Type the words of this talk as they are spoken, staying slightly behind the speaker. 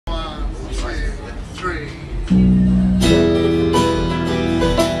3.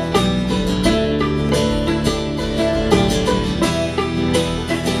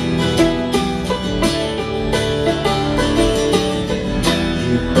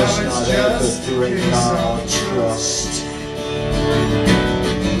 Break our trust.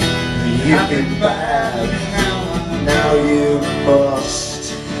 You've been bad, now you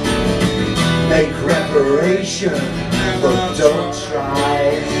must make reparation, but don't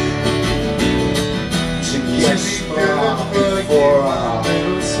try to get smart before our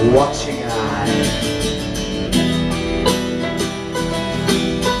watching eye.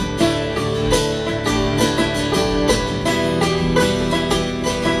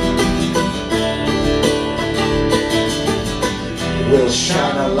 We'll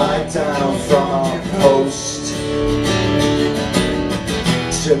shine a light down from our post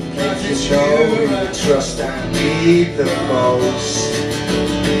to make you know who you trust and need the most.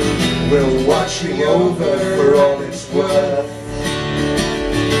 We'll watch you over for all it's worth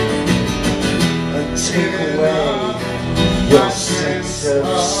and take away your sense of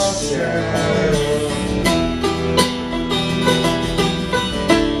self.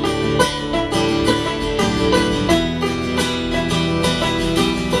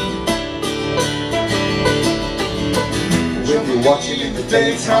 We'll be watching in the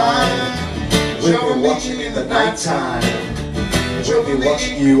daytime, we'll be watching in the nighttime, we'll be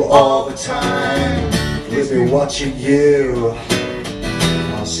watching you all the time, we'll be watching you.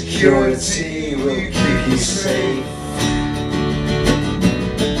 Our security will keep you safe.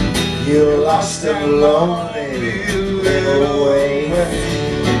 You're lost and lonely, little waif.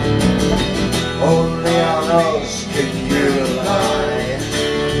 Only on us can you rely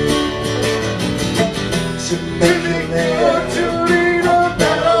to make you live, to lead a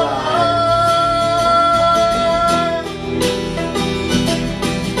better life.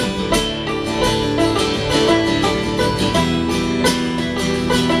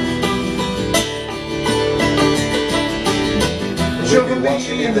 We'll be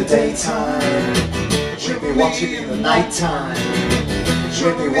watching in the daytime, we'll be watching in the nighttime,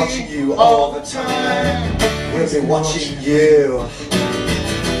 we'll be watching you all the time, we'll be watching you.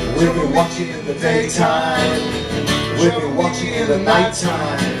 We'll be watching in the daytime, we'll be watching in the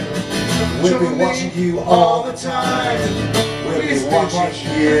nighttime, we'll be watching you all the time, we'll be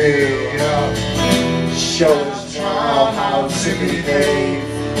watching you. Show us now how to behave.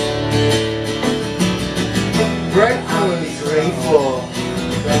 I'm grateful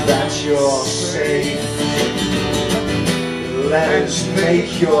that you're safe. Let us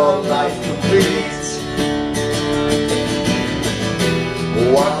make your life complete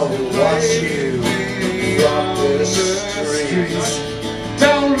while we watch you from the streets.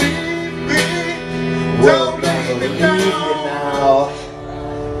 Don't leave me, We'll never leave you now.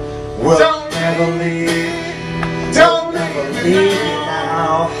 We'll never leave, don't never leave you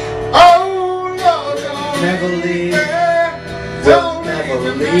now. Oh no, don't Never leave, we'll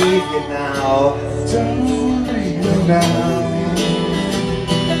never leave you now. Don't leave you now.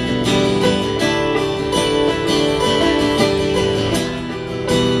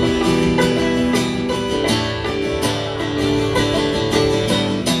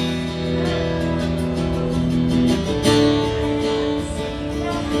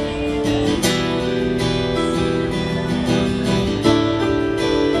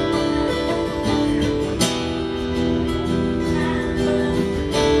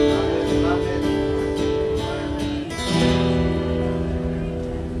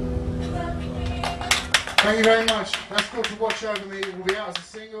 Thank you very much. That's called To Watch Over Me. It will be out as a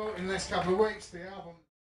single in the next couple of weeks. The album.